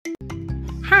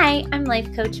Hi, I'm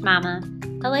Life Coach Mama,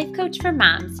 a life coach for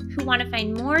moms who want to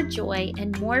find more joy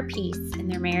and more peace in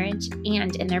their marriage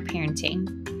and in their parenting.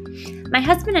 My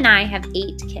husband and I have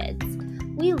 8 kids.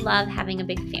 We love having a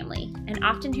big family and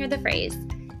often hear the phrase,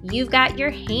 "You've got your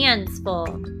hands full."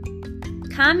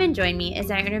 Come and join me as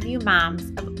I interview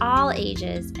moms of all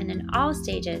ages and in all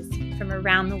stages from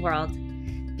around the world.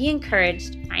 Be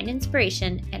encouraged, find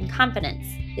inspiration and confidence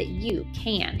that you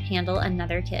can handle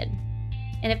another kid.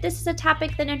 And if this is a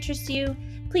topic that interests you,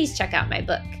 please check out my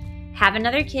book, Have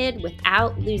Another Kid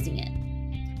Without Losing It.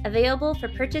 Available for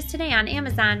purchase today on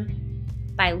Amazon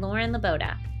by Lauren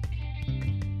Laboda.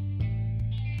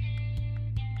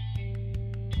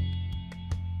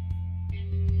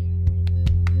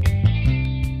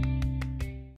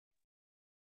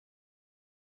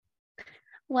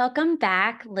 Welcome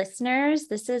back, listeners.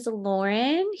 This is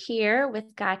Lauren here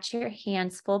with Got Your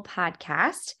Hands Full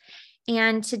podcast.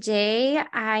 And today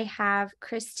I have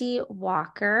Christy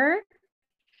Walker.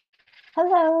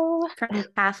 Hello. From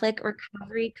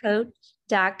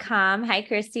CatholicRecoveryCoach.com. Hi,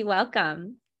 Christy.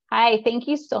 Welcome. Hi. Thank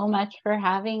you so much for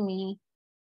having me.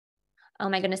 Oh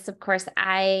my goodness. Of course.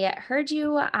 I heard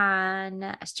you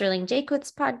on Sterling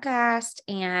Jaquith's podcast,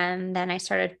 and then I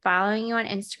started following you on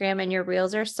Instagram, and your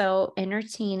reels are so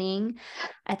entertaining.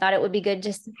 I thought it would be good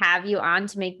just to have you on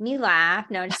to make me laugh.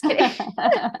 No, just kidding.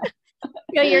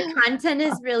 Your content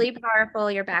is really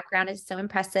powerful. Your background is so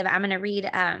impressive. I'm going to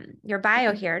read your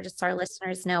bio here, just so our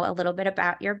listeners know a little bit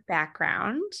about your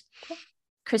background.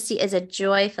 Christy is a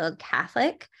joy-filled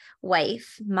Catholic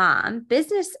wife, mom,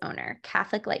 business owner,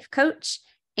 Catholic life coach,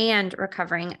 and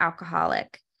recovering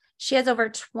alcoholic. She has over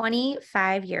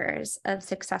 25 years of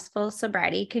successful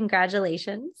sobriety.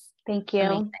 Congratulations. Thank you.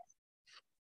 Amazing.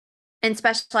 And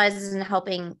specializes in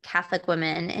helping Catholic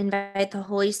women invite the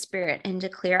Holy Spirit in to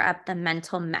clear up the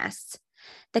mental mess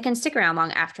that can stick around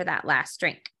long after that last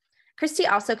drink. Christy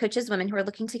also coaches women who are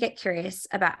looking to get curious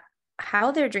about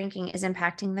how their drinking is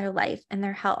impacting their life and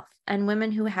their health, and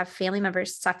women who have family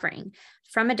members suffering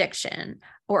from addiction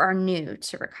or are new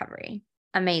to recovery.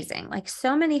 Amazing. Like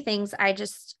so many things. I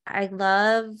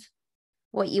love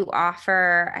what you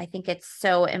offer. I think it's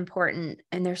so important.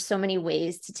 And there's so many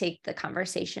ways to take the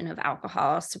conversation of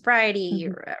alcohol, sobriety,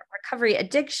 recovery,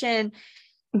 addiction.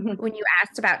 When you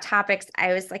asked about topics,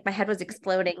 I was like, my head was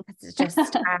exploding because it's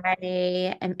just,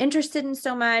 I am interested in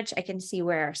so much. I can see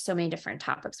where so many different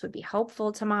topics would be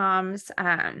helpful to moms.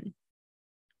 And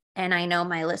I know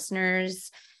my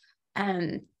listeners,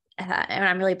 and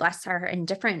I'm really blessed, are in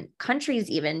different countries,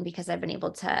 even because I've been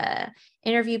able to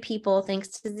interview people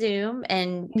thanks to Zoom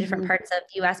in different parts of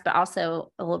the US, but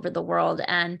also all over the world.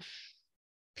 And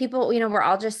people, we're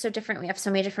all just so different. We have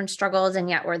so many different struggles, and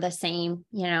yet we're the same.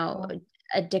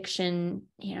 Addiction,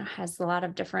 has a lot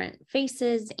of different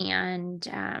faces, and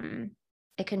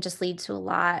it can just lead to a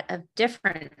lot of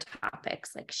different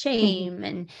topics like shame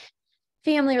and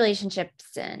family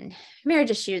relationships and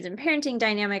marriage issues and parenting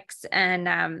dynamics.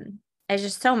 And it's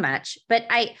just so much. But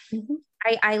I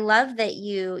love that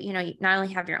you not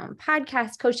only have your own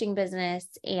podcast, coaching business,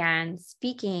 and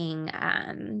speaking,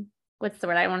 what's the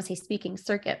word? I don't want to say speaking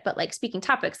circuit, but like speaking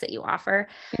topics that you offer.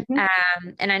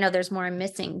 And I know there's more I'm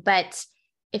missing, but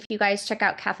if you guys check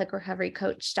out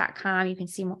CatholicRecoveryCoach.com, you can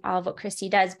see all of what Christy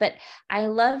does. But I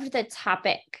love the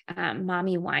topic,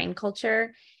 mommy wine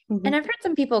culture. And I've heard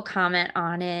some people comment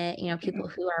on it, people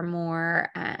who are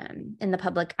more in the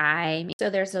public eye. So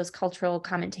there's those cultural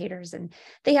commentators, and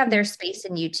they have their space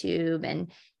in YouTube, and,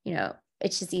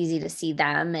 it's just easy to see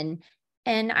them.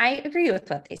 And I agree with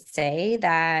what they say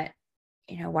that,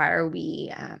 why are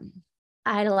we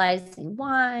idolizing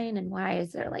wine, and why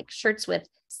is there like shirts with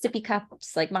sippy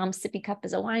cups, like mom's sippy cup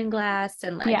is a wine glass.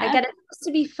 And like, I get it's supposed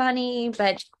to be funny,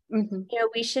 but,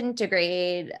 we shouldn't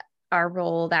degrade our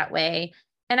role that way.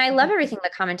 And I love everything the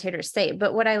commentators say,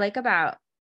 but what I like about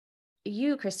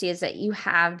you, Christy, is that you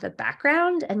have the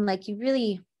background, and like, you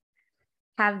really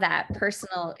have that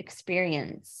personal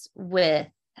experience with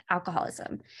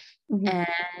alcoholism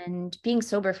and being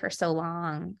sober for so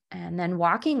long, and then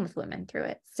walking with women through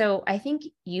it. So I think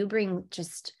you bring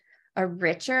just a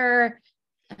richer,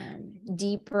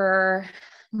 deeper,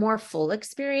 more full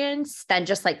experience than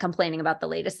just like complaining about the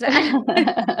latest. And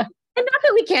not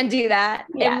that we can't do that,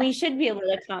 and we should be able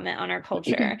to comment on our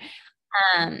culture.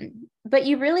 But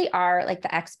you really are like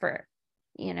the expert,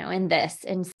 in this.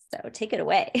 And so take it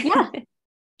away.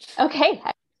 Okay.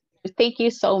 Thank you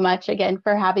so much again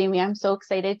for having me. I'm so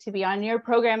excited to be on your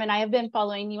program, and I have been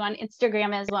following you on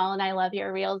Instagram as well. And I love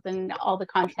your reels and all the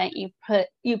content you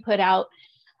put out.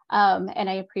 And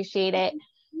I appreciate it.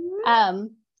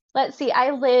 Let's see,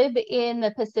 I live in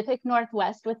the Pacific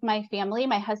Northwest with my family.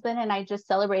 My husband and I just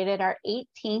celebrated our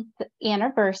 18th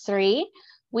anniversary.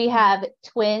 We have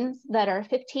twins that are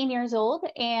 15 years old,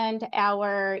 and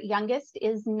our youngest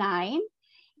is 9.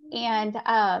 And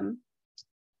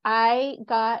I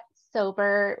got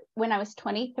sober when I was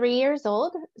 23 years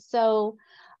old. So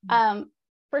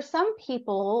for some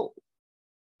people,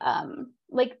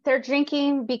 like their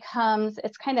drinking becomes,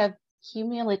 it's kind of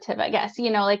cumulative, I guess, you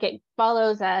know, like it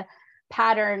follows a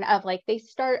pattern of like they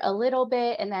start a little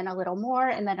bit and then a little more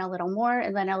and then a little more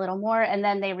and then a little more, and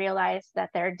then they realize that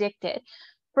they're addicted.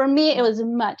 For me, it was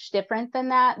much different than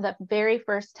that. The very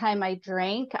first time I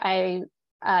drank, I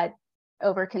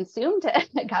overconsumed,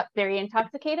 got very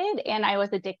intoxicated, and I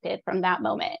was addicted from that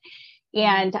moment.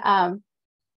 And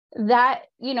that,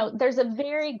 you know, there's a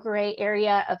very gray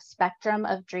area of spectrum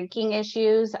of drinking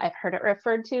issues. I've heard it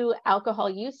referred to alcohol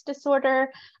use disorder.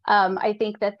 I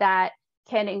think that that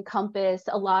can encompass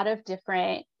a lot of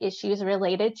different issues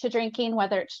related to drinking,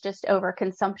 whether it's just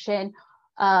overconsumption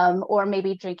or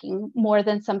maybe drinking more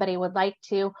than somebody would like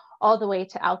to, all the way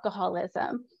to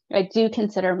alcoholism. I do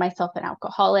consider myself an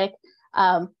alcoholic,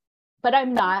 but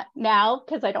I'm not now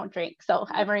because I don't drink. So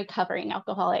I'm a recovering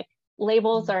alcoholic.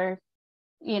 Labels are,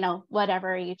 you know,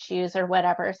 whatever you choose or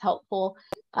whatever is helpful.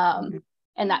 And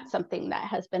that's something that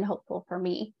has been helpful for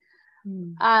me.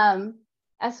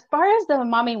 As far as the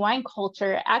mommy wine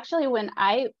culture, actually, when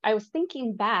I was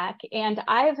thinking back, and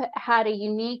I've had a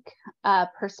unique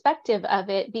perspective of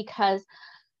it, because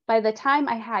by the time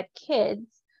I had kids,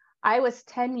 I was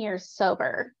 10 years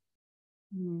sober.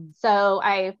 So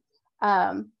I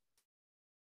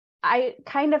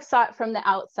kind of saw it from the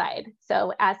outside.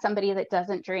 So as somebody that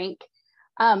doesn't drink,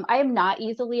 I am not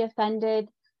easily offended.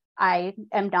 I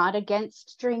am not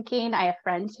against drinking. I have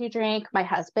friends who drink. My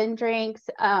husband drinks.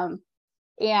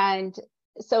 And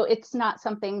so it's not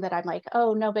something that I'm like,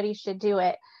 oh, nobody should do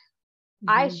it.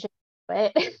 I should do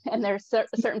it. And there's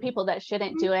certain people that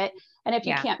shouldn't do it. And if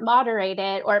you can't moderate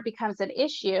it or it becomes an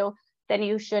issue, then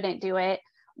you shouldn't do it.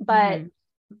 But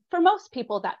for most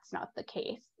people, that's not the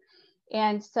case.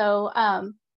 And so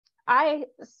I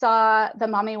saw the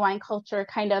mommy wine culture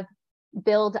kind of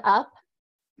build up,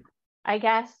 I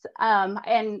guess.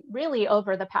 And really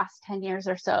over the past 10 years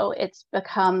or so, it's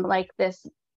become like this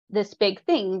big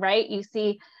thing, right? You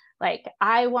see like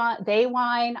they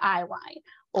wine, I wine,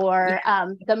 or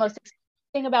the most exciting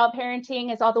thing about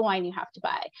parenting is all the wine you have to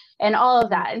buy and all of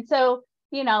that. And so,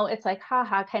 you know, it's like,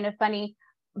 haha, kind of funny.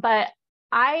 But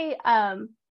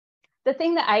the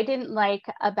thing that I didn't like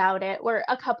about it were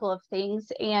a couple of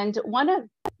things. And one of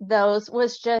those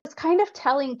was just kind of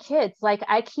telling kids, like,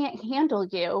 I can't handle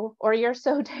you, or you're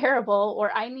so terrible,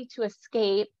 or I need to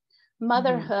escape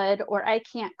motherhood, or I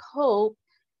can't cope,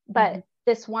 but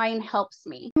this wine helps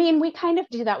me. I mean, we kind of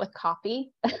do that with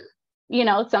coffee. You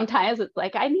know, sometimes it's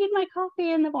like, I need my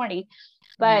coffee in the morning,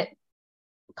 but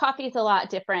coffee is a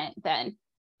lot different than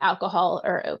alcohol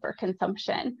or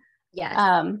overconsumption. Yes.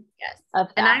 Yes. Of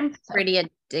that, and I'm pretty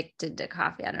addicted to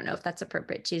coffee. I don't know if that's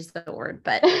appropriate to use the word,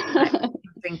 but I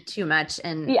drink too much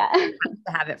and have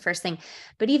to have it first thing.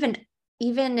 But even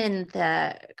in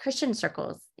the Christian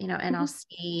circles, you know, and I'll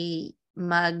see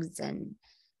mugs and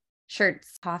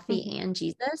shirts, coffee and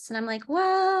Jesus. And I'm like,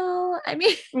 well, I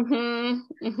mean,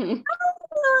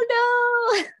 oh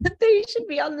no, they should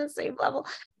be on the same level.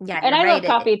 Yeah. And I love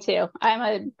coffee too. I'm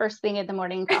a first thing in the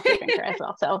morning coffee drinker as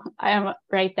well. So I'm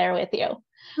right there with you.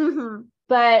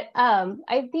 But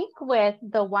I think with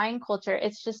the wine culture,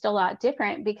 it's just a lot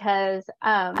different because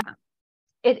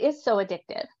it is so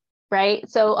addictive, right?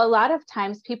 So a lot of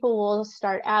times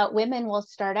women will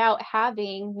start out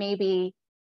having maybe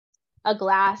a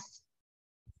glass,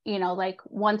 you know, like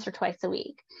once or twice a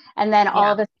week. And then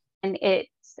all of a sudden it's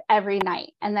every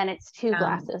night. And then it's 2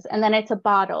 glasses. And then it's a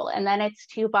bottle. And then it's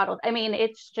 2 bottles. I mean,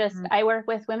 it's just, I work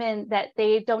with women that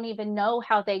they don't even know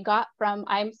how they got from,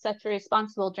 I'm such a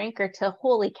responsible drinker, to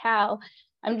holy cow,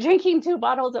 I'm drinking 2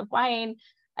 bottles of wine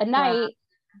a night.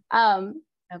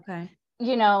 Okay.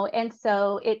 You know, and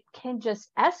so it can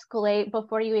just escalate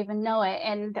before you even know it.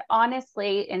 And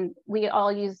honestly, and we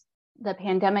all use the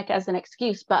pandemic as an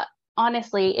excuse, but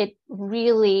honestly, it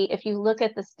really, if you look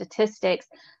at the statistics,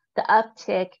 the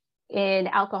uptick in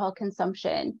alcohol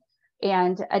consumption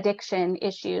and addiction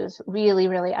issues really,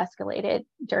 really escalated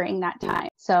during that time.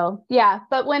 So yeah,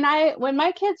 but when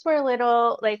my kids were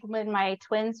little, like when my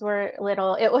twins were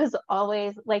little, it was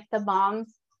always like the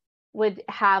moms would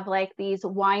have like these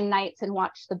wine nights and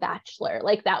watch The Bachelor.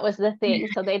 Like that was the thing.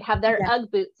 So they'd have their Ugg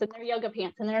boots and their yoga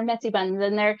pants and their messy buns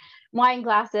and their wine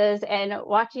glasses and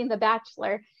watching The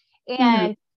Bachelor.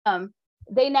 And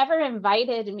they never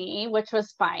invited me, which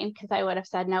was fine because I would have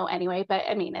said no anyway. But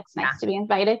I mean, it's nice to be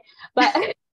invited.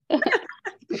 But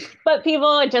but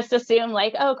people would just assume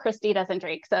like, oh, Christy doesn't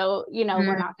drink, so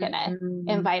we're not gonna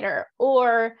invite her,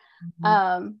 or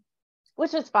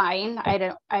which is fine. I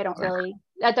don't really,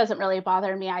 that doesn't really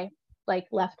bother me. I like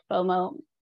left FOMO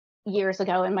years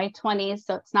ago in my 20s,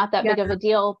 so it's not that big of a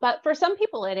deal. But for some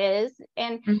people it is,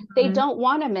 and they don't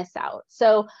want to miss out.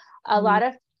 So a lot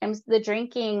of times the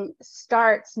drinking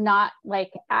starts not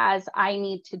like as I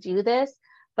need to do this,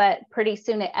 but pretty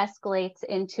soon it escalates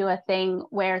into a thing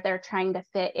where they're trying to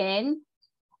fit in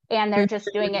and they're just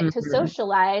doing it to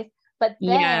socialize. But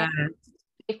then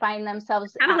they find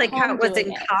themselves kind of like how it was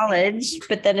in college,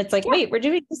 but then it's like, wait, we're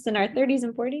doing this in our 30s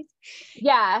and 40s.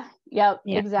 Yeah. Yep.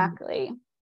 Yeah. Exactly.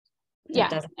 It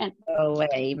doesn't go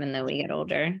away even though we get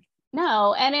older.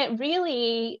 No, and it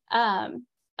really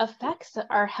affects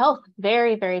our health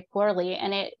very, very poorly,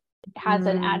 and it has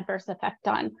an adverse effect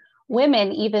on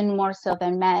women even more so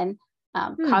than men.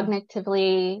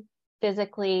 Cognitively,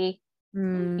 physically,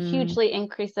 hugely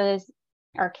increases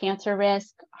our cancer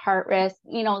risk, heart risk,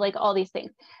 like all these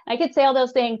things. I could say all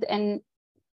those things and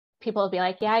people will be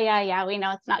like, yeah, we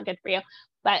know it's not good for you,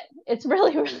 but it's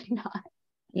really, really not.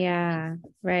 Yeah,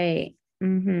 right.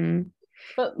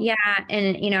 But yeah,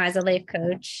 and as a life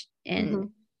coach, and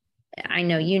I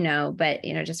know but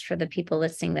just for the people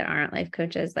listening that aren't life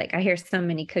coaches, like I hear so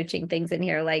many coaching things in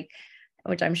here, like,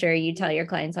 which I'm sure you tell your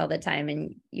clients all the time,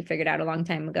 and you figured out a long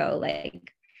time ago,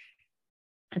 like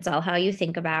it's all how you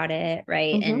think about it,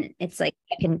 right? And it's like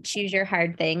you can choose your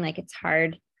hard thing. Like it's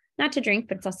hard not to drink,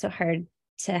 but it's also hard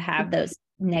to have those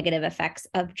negative effects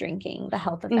of drinking, the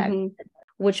health effects.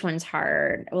 Which one's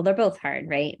hard? Well, they're both hard,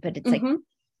 right? But it's like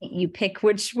you pick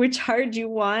which hard you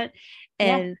want,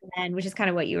 and which is kind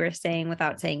of what you were saying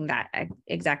without saying that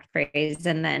exact phrase.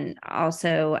 And then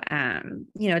also,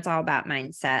 it's all about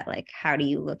mindset. Like, how do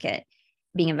you look at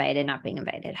being invited, not being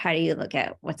invited? How do you look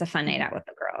at what's a fun night out with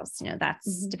the girls?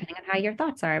 That's depending on how your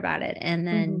thoughts are about it. And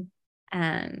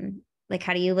then, like,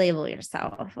 how do you label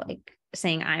yourself? Like,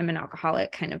 saying I'm an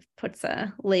alcoholic kind of puts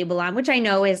a label on, which I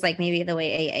know is like maybe the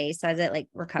way AA says it, like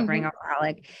recovering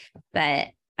alcoholic, but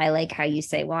I like how you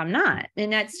say, well, I'm not.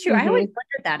 And that's true. I always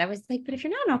wondered that. I was like, but if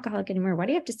you're not an alcoholic anymore, why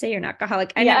do you have to say you're not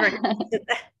alcoholic? I never did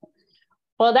that.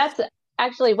 Well, that's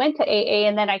actually went to AA,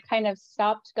 and then I kind of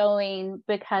stopped going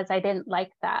because I didn't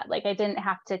like that. Like I didn't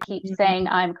have to keep saying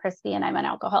I'm Christy and I'm an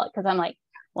alcoholic, because I'm like,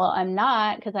 well, I'm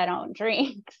not, because I don't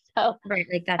drink. So right,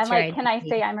 like that's I'm like, can I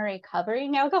say I'm a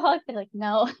recovering alcoholic? They're like,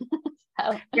 no.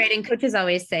 So. Right. And coaches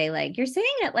always say, like, you're saying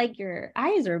it like your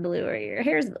eyes are blue or your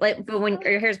hair's like, but when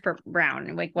your hair's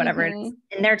brown, like whatever it is.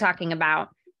 And they're talking about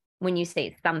when you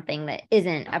say something that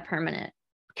isn't a permanent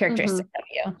characteristic of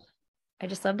you. I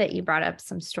just love that you brought up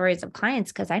some stories of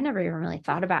clients, because I never even really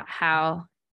thought about how,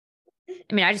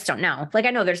 I mean, I just don't know. Like,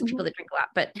 I know there's people that drink a lot,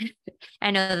 but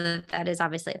I know that is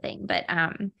obviously a thing. But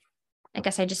I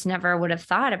guess I just never would have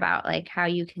thought about like how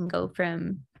you can go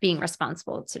from being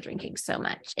responsible to drinking so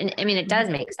much. And I mean, it does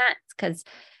make sense, because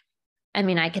I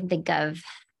mean, I can think of,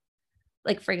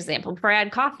 like, for example, before I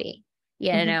had coffee,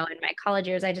 in my college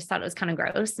years, I just thought it was kind of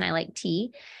gross, and I like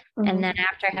tea. And then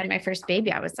after I had my first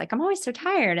baby, I was like, I'm always so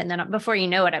tired. And then before you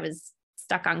know it, I was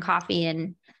stuck on coffee,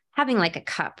 and having like a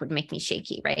cup would make me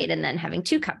shaky. Right. And then having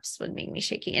 2 cups would make me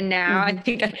shaky. And now I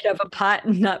think I could have a pot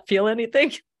and not feel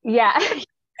anything. Yeah.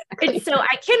 And so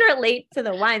I can relate to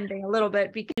the wine thing a little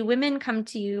bit, because women come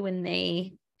to you when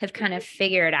they have kind of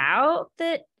figured out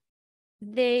that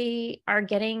they are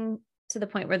getting to the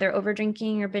point where they're over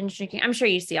drinking or binge drinking. I'm sure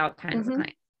you see all kinds of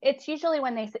clients. It's usually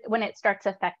when it starts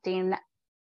affecting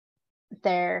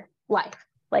their life,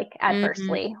 like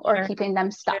adversely, or keeping them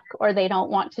stuck, or they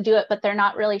don't want to do it, but they're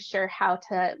not really sure how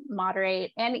to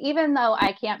moderate. And even though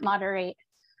I can't moderate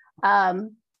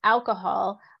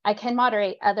alcohol, I can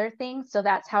moderate other things. So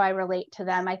that's how I relate to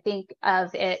them. I think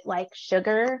of it like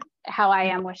sugar, how I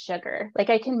am with sugar. Like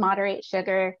I can moderate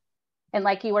sugar. And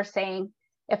like you were saying,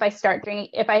 if I start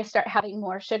having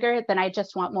more sugar, then I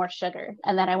just want more sugar.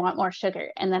 And then I want more sugar.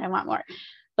 And then I want more.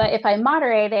 But if I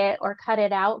moderate it or cut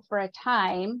it out for a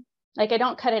time, like I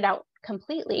don't cut it out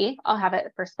completely, I'll have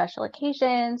it for special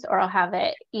occasions, or I'll have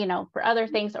it, for other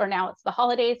things, or now it's the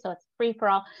holidays, so it's free for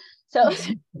all. So,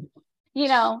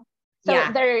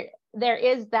 there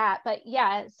is that. But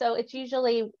yeah, so it's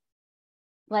usually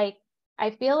like,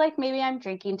 I feel like maybe I'm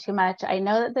drinking too much. I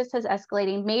know that this is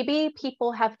escalating. Maybe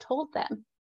people have told them.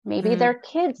 Maybe their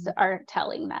kids are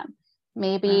telling them.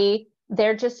 Maybe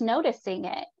they're just noticing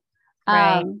it.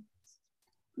 Right.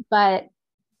 But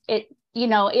it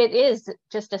is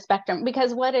just a spectrum,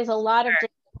 because what is a lot of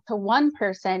to one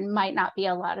person might not be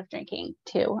a lot of drinking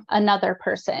to another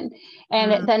person.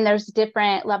 And then there's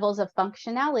different levels of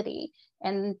functionality.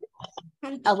 And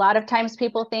a lot of times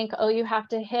people think, oh, you have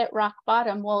to hit rock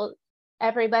bottom. Well,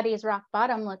 everybody's rock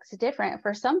bottom looks different.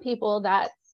 For some people,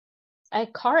 that's a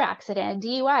car accident, a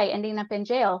DUI, ending up in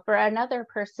jail. For another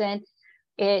person,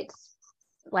 it's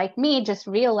like me, just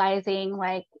realizing,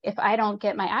 like, if I don't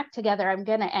get my act together, I'm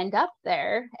going to end up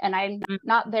there. And I'm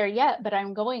not there yet, but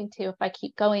I'm going to if I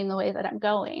keep going the way that I'm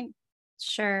going.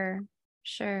 Sure.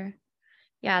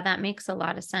 Yeah, that makes a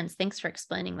lot of sense. Thanks for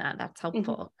explaining that. That's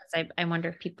helpful. I wonder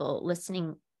if people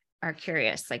listening are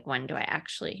curious, like, when do I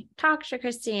actually talk to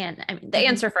Christy? And I mean, the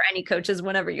answer for any coach is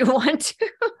whenever you want to.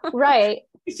 Right.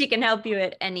 She can help you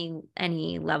at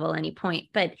any level, any point.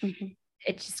 But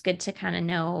it's just good to kind of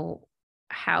know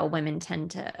how women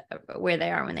tend to, where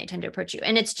they are when they tend to approach you.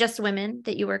 And it's just women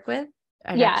that you work with?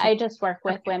 I just work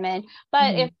with women.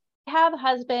 But if you have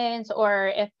husbands,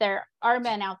 or if there are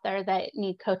men out there that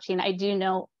need coaching, I do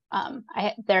know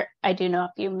I do know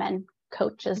a few men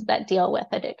coaches that deal with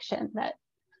addiction that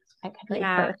I could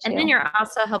refer to. And then you're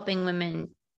also helping women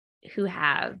who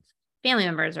have family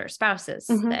members or spouses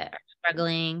that are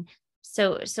struggling.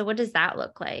 So what does that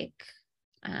look like?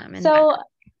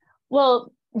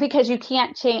 Well, because you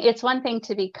can't change. It's one thing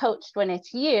to be coached when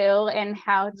it's you and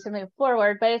how to move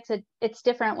forward, but it's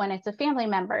different when it's a family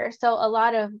member. So a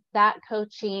lot of that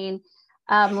coaching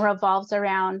revolves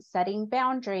around setting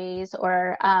boundaries,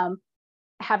 or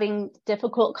having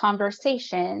difficult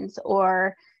conversations,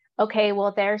 or, okay,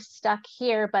 well, they're stuck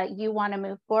here, but you want to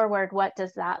move forward. What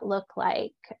does that look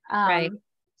like? Right.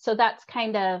 So that's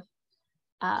kind of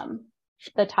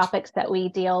the topics that we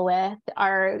deal with.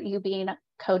 Are you being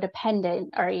codependent?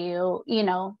 Are you,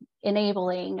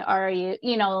 enabling? Are you,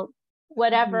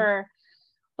 whatever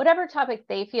topic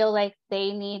they feel like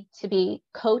they need to be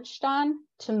coached on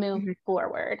to move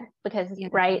forward, because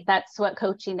right, that's what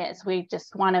coaching is. We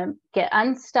just want to get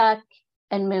unstuck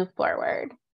and move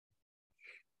forward.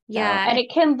 Yeah. And it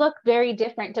can look very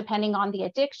different depending on the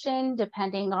addiction,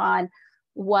 depending on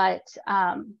what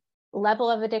level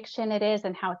of addiction it is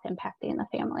and how it's impacting the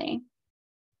family.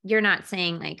 You're not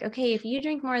saying, like, okay, if you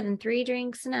drink more than 3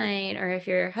 drinks a night, or if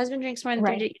your husband drinks more than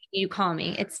 3 drinks, you call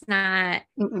me. It's not,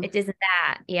 it isn't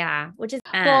that. Yeah. Which is,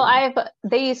 well,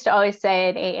 they used to always say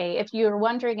in AA, if you're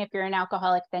wondering if you're an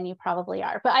alcoholic, then you probably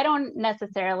are. But I don't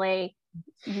necessarily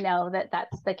know that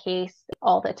that's the case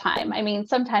all the time. I mean,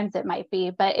 sometimes it might be,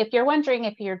 but if you're wondering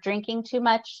if you're drinking too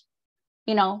much,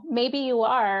 maybe you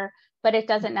are, but it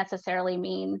doesn't necessarily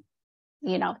mean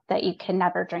that you can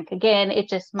never drink again. It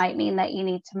just might mean that you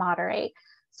need to moderate.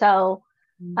 So,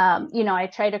 I've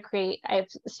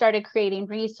started creating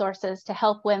resources to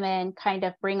help women kind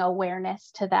of bring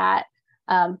awareness to that,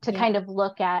 to kind of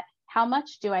look at, how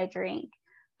much do I drink?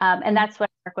 And that's what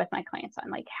I work with my clients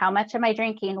on, like, how much am I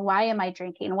drinking? Why am I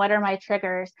drinking? What are my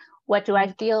triggers? What do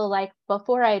I feel like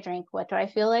before I drink? What do I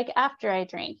feel like after I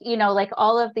drink? Like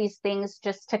all of these things,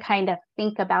 just to kind of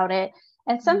think about it.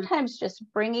 And sometimes just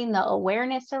bringing the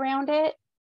awareness around it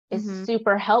is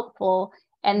super helpful.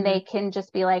 And they can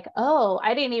just be like, oh,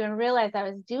 I didn't even realize I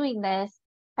was doing this.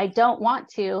 I don't want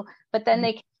to. But then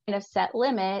they kind of set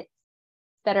limits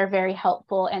that are very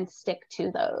helpful and stick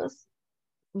to those.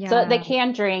 Yeah. So they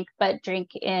can drink, but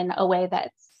drink in a way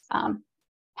that's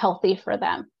healthy for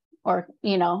them, or,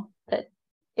 that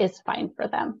is fine for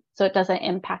them, so it doesn't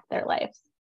impact their lives.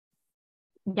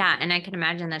 Yeah. And I can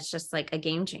imagine that's just like a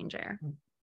game changer.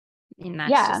 And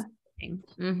that's just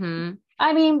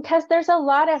I mean, because there's a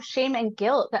lot of shame and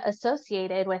guilt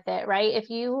associated with it, right? If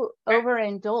you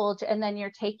overindulge and then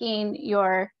you're taking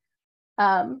your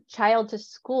child to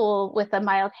school with a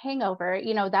mild hangover,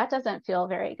 that doesn't feel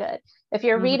very good. If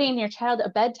you're reading your child a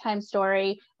bedtime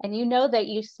story and that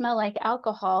you smell like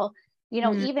alcohol,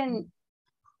 even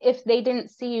if they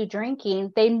didn't see you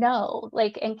drinking, they know,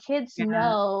 and kids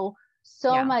know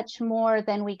so much more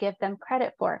than we give them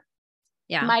credit for.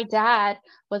 Yeah. My dad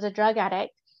was a drug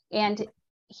addict, and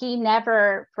he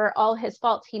never, for all his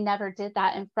faults, he never did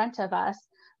that in front of us.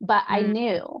 But I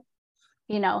knew,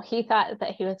 he thought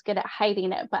that he was good at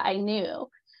hiding it, but I knew.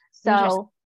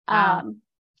 So,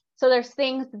 so there's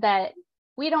things that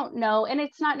we don't know, and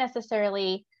it's not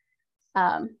necessarily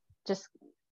just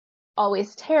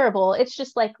always terrible. It's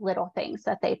just like little things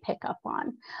that they pick up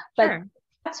on. But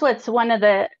that's what's one of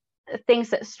the things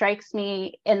that strikes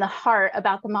me in the heart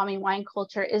about the mommy wine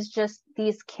culture, is just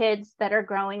these kids that are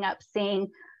growing up saying,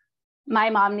 my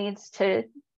mom needs to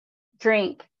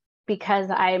drink because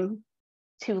I'm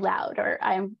too loud, or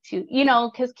I'm too,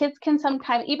 because kids can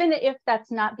sometimes, even if that's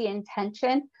not the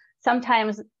intention,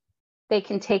 sometimes they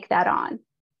can take that on.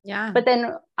 Yeah. But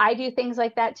then I do things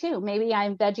like that too. Maybe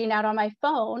I'm vegging out on my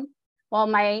phone while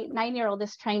my 9-year-old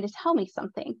is trying to tell me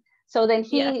something. So then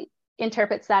Yeah. he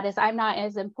interprets that as I'm not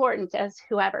as important as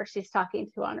whoever she's talking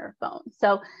to on her phone.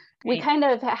 So we Right. kind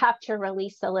of have to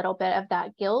release a little bit of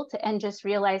that guilt and just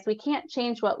realize we can't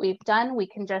change what we've done. We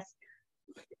can just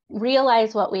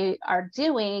realize what we are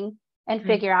doing and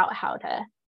figure out how to,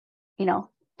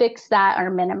 fix that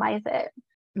or minimize it.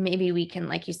 Maybe we can,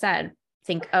 like you said,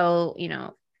 think, oh,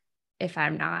 if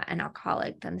I'm not an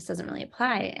alcoholic, then this doesn't really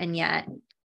apply. And yet,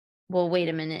 well, wait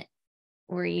a minute.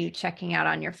 Were you checking out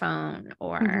on your phone,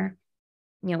 or,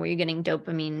 were you getting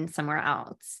dopamine somewhere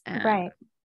else? Right.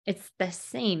 It's the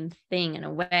same thing in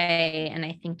a way. And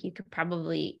I think you could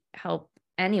probably help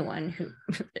anyone who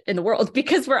in the world,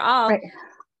 because we're all, right.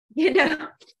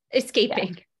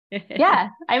 escaping. Yeah.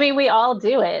 I mean, we all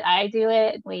do it. I do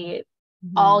it. We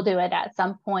all do it at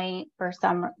some point for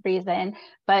some reason,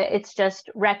 but it's just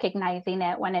recognizing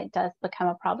it when it does become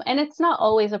a problem. And it's not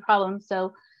always a problem.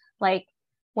 So like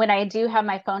when I do have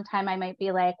my phone time, I might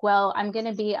be like, well, I'm going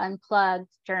to be unplugged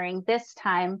during this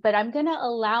time, but I'm going to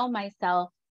allow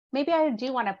myself, maybe I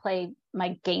do want to play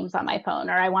my games on my phone,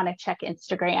 or I want to check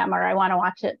Instagram, or I want to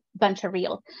watch a bunch of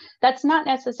reels. That's not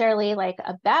necessarily like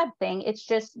a bad thing. It's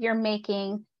just you're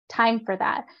making time for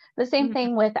that. The same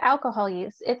thing with alcohol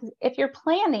use. If you're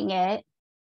planning it,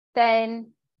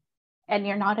 then, and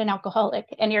you're not an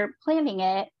alcoholic and you're planning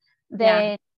it,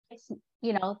 then it's,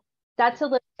 that's a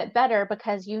little bit better,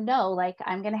 because like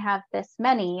I'm going to have this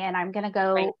many and I'm going to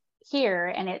go here,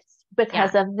 and it's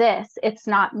because of this. It's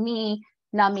not me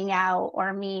numbing out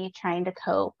or me trying to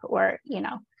cope, or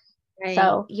Right.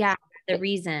 So the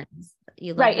reasons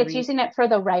you love, right, it's using it for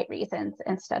the right reasons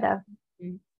instead of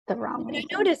the wrong reasons.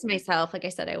 I noticed myself, like I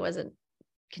said, I wasn't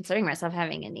considering myself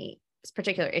having any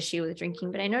particular issue with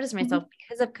drinking, but I noticed myself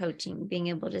because of coaching being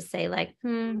able to say like,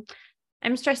 I'm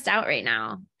stressed out right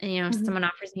now. And, someone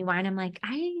offers me wine. I'm like,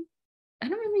 I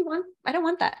don't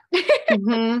want that.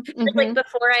 Like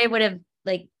before I would have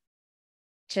like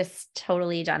just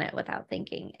totally done it without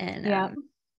thinking. And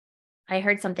I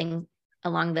heard something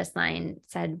along this line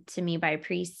said to me by a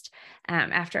priest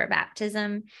after a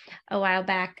baptism a while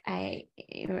back.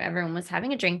 Everyone was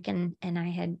having a drink, and I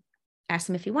had asked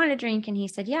him if he wanted a drink, and he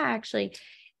said, yeah, actually,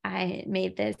 I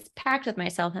made this pact with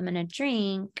myself. I'm going to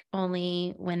drink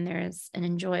only when there's an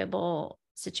enjoyable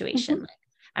situation. Like,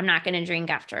 I'm not going to drink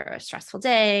after a stressful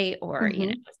day, or,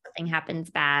 if something happens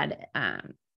bad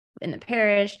in the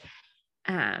parish.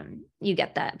 You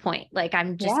get that point. Like,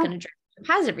 I'm just going to drink for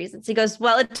positive reasons. He goes,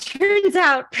 well, it turns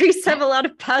out priests have a lot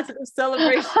of positive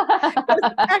celebration.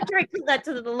 After I put that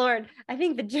to the Lord, I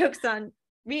think the joke's on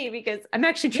me, because I'm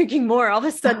actually drinking more. All of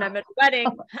a sudden I'm at a wedding,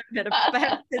 I'm at a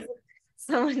baptism,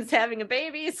 someone's having a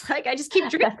baby. It's like, I just keep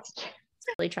drinking.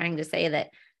 Really trying to say that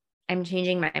I'm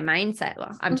changing my mindset.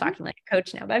 Well, I'm talking like a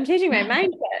coach now, but I'm changing my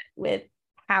mindset with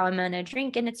how I'm going to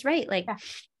drink. And it's right. Like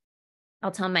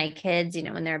I'll tell my kids,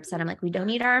 when they're upset, I'm like, we don't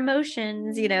eat our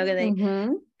emotions,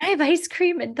 I have ice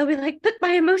cream, and they'll be like, but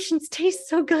my emotions taste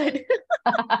so good.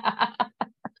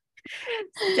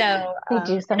 So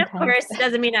and of course,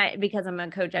 doesn't mean because I'm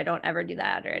a coach, I don't ever do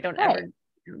that, or I don't ever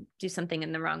do something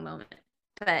in the wrong moment.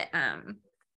 But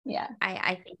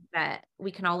I think that we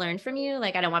can all learn from you.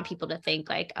 Like, I don't want people to think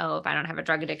like, oh, if I don't have a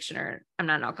drug addiction or I'm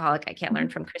not an alcoholic, I can't learn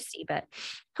from Christy. But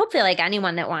hopefully, like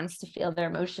anyone that wants to feel their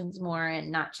emotions more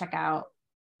and not check out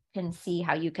can see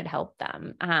how you could help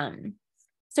them.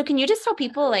 So can you just tell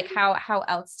people like how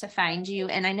else to find you?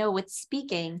 And I know with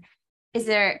speaking, is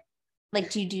there like,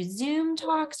 do you do Zoom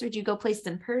talks, or do you go places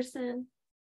in person?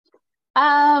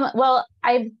 Well,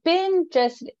 I've been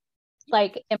just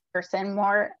like in person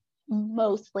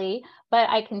mostly, but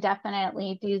I can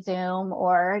definitely do Zoom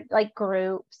or like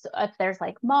groups if there's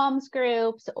like moms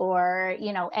groups or,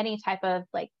 any type of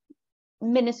like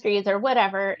ministries or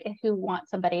whatever, who want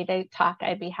somebody to talk,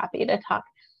 I'd be happy to talk,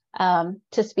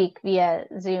 to speak via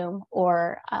Zoom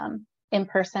or in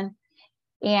person.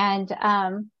 And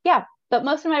but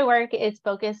most of my work is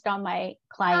focused on my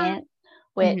clients,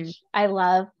 which I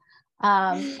love.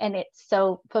 And it's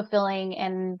so fulfilling,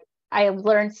 and I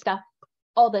learn stuff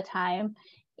all the time.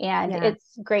 And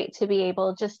it's great to be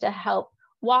able just to help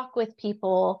walk with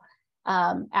people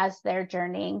as they're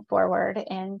journeying forward,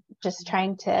 and just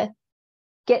trying to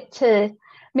get to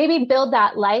maybe build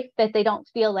that life that they don't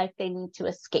feel like they need to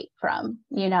escape from,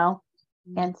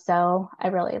 And so I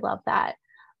really love that.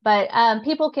 But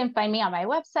people can find me on my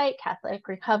website,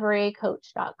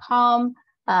 CatholicRecoveryCoach.com.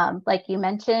 Like you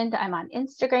mentioned, I'm on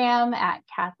Instagram at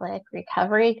Catholic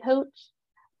Recovery Coach.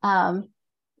 And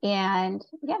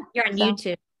you're on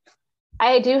YouTube.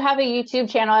 I do have a YouTube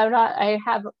channel. I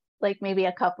have like maybe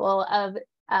a couple of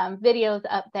videos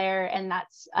up there, and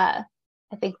that's I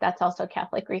think that's also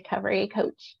Catholic Recovery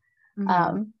Coach.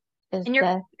 And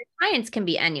your clients can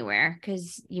be anywhere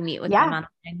because you meet with them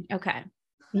online. Okay.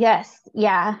 Yes.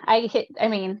 Yeah. I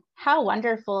mean, how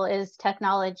wonderful is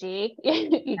technology?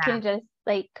 You can just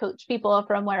like coach people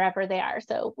from wherever they are.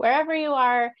 So wherever you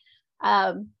are,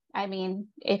 I mean,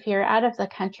 if you're out of the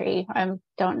country, I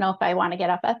don't know if I want to get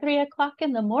up at 3 o'clock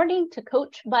in the morning to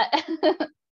coach, but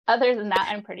other than that,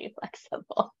 I'm pretty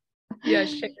flexible. Yeah,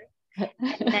 sure. And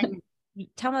then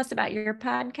tell us about your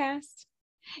podcast.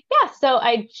 Yeah, so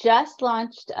I just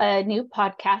launched a new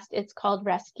podcast. It's called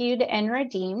Rescued and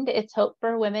Redeemed. It's Hope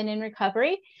for Women in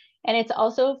Recovery. And it's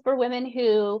also for women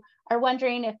who are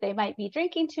wondering if they might be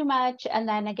drinking too much. And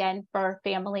then again, for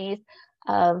families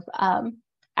of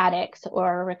addicts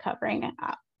or recovering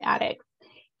addicts.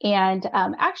 And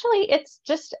actually, it's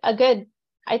just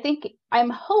I'm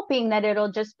hoping that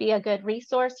it'll just be a good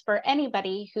resource for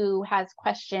anybody who has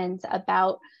questions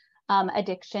about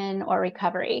addiction or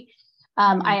recovery.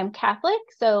 I am Catholic,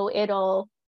 so it'll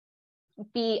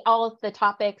be all of the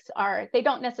topics they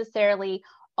don't necessarily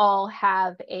all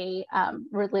have a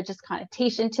religious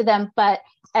connotation to them, but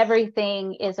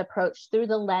everything is approached through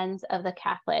the lens of the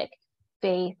Catholic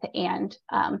faith and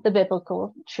the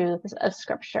biblical truths of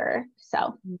Scripture.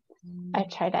 So I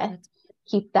try to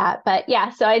keep that. But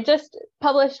yeah, so I just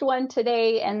published one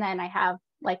today, and then I have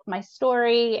like my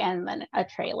story and then a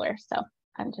trailer. So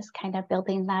I'm just kind of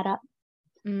building that up.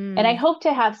 And I hope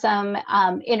to have some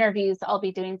interviews. I'll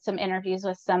be doing some interviews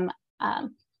with some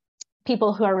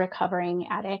people who are recovering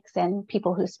addicts and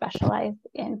people who specialize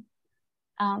in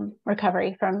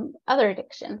recovery from other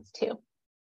addictions too.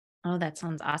 Oh, that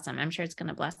sounds awesome. I'm sure it's going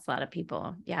to bless a lot of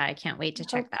people. Yeah, I can't wait to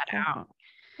check that out.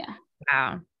 Yeah.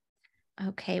 Wow.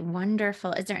 Okay,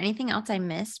 wonderful. Is there anything else I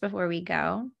missed before we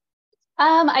go?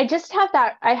 I just have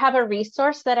I have a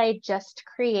resource that I just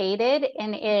created,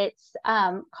 and it's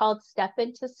called Step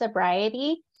into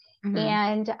Sobriety.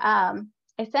 And I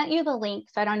sent you the link,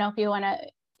 so I don't know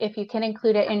if you can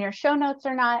include it in your show notes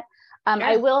or not. Sure.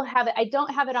 I will have it. I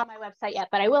don't have it on my website yet,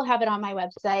 but I will have it on my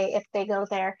website if they go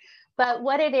there. But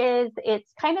what it is,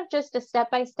 it's kind of just a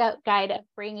step-by-step guide of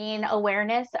bringing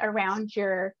awareness around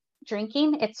your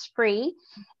drinking. It's free.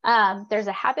 There's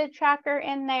a habit tracker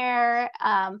in there.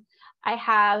 I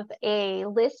have a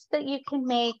list that you can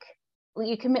make.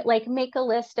 You can make a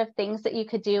list of things that you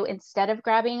could do instead of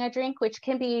grabbing a drink, which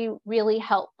can be really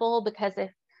helpful, because if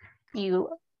you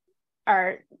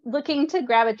are looking to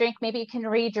grab a drink, maybe you can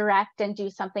redirect and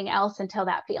do something else until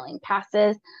that feeling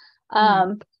passes.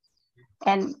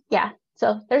 And yeah,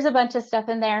 so there's a bunch of stuff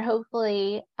in there.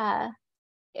 Hopefully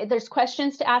there's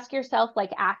questions to ask yourself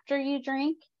like after you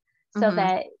drink, so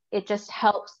that it just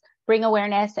helps bring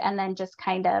awareness, and then just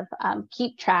kind of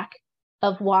keep track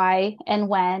of why and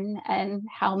when and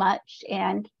how much,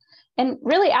 and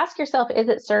really ask yourself, is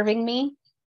it serving me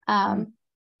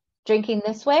drinking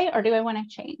this way, or do I want to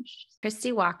change?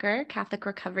 Christy Walker,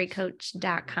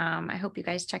 CatholicRecoveryCoach.com. I hope you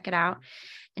guys check it out,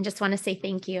 and just want to say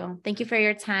thank you. Thank you for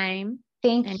your time.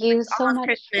 Thank you so much.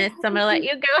 Christmas. So I'm going to let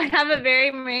you go. Have a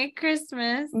very Merry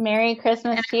Christmas. Merry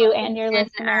Christmas to you and your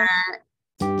listeners.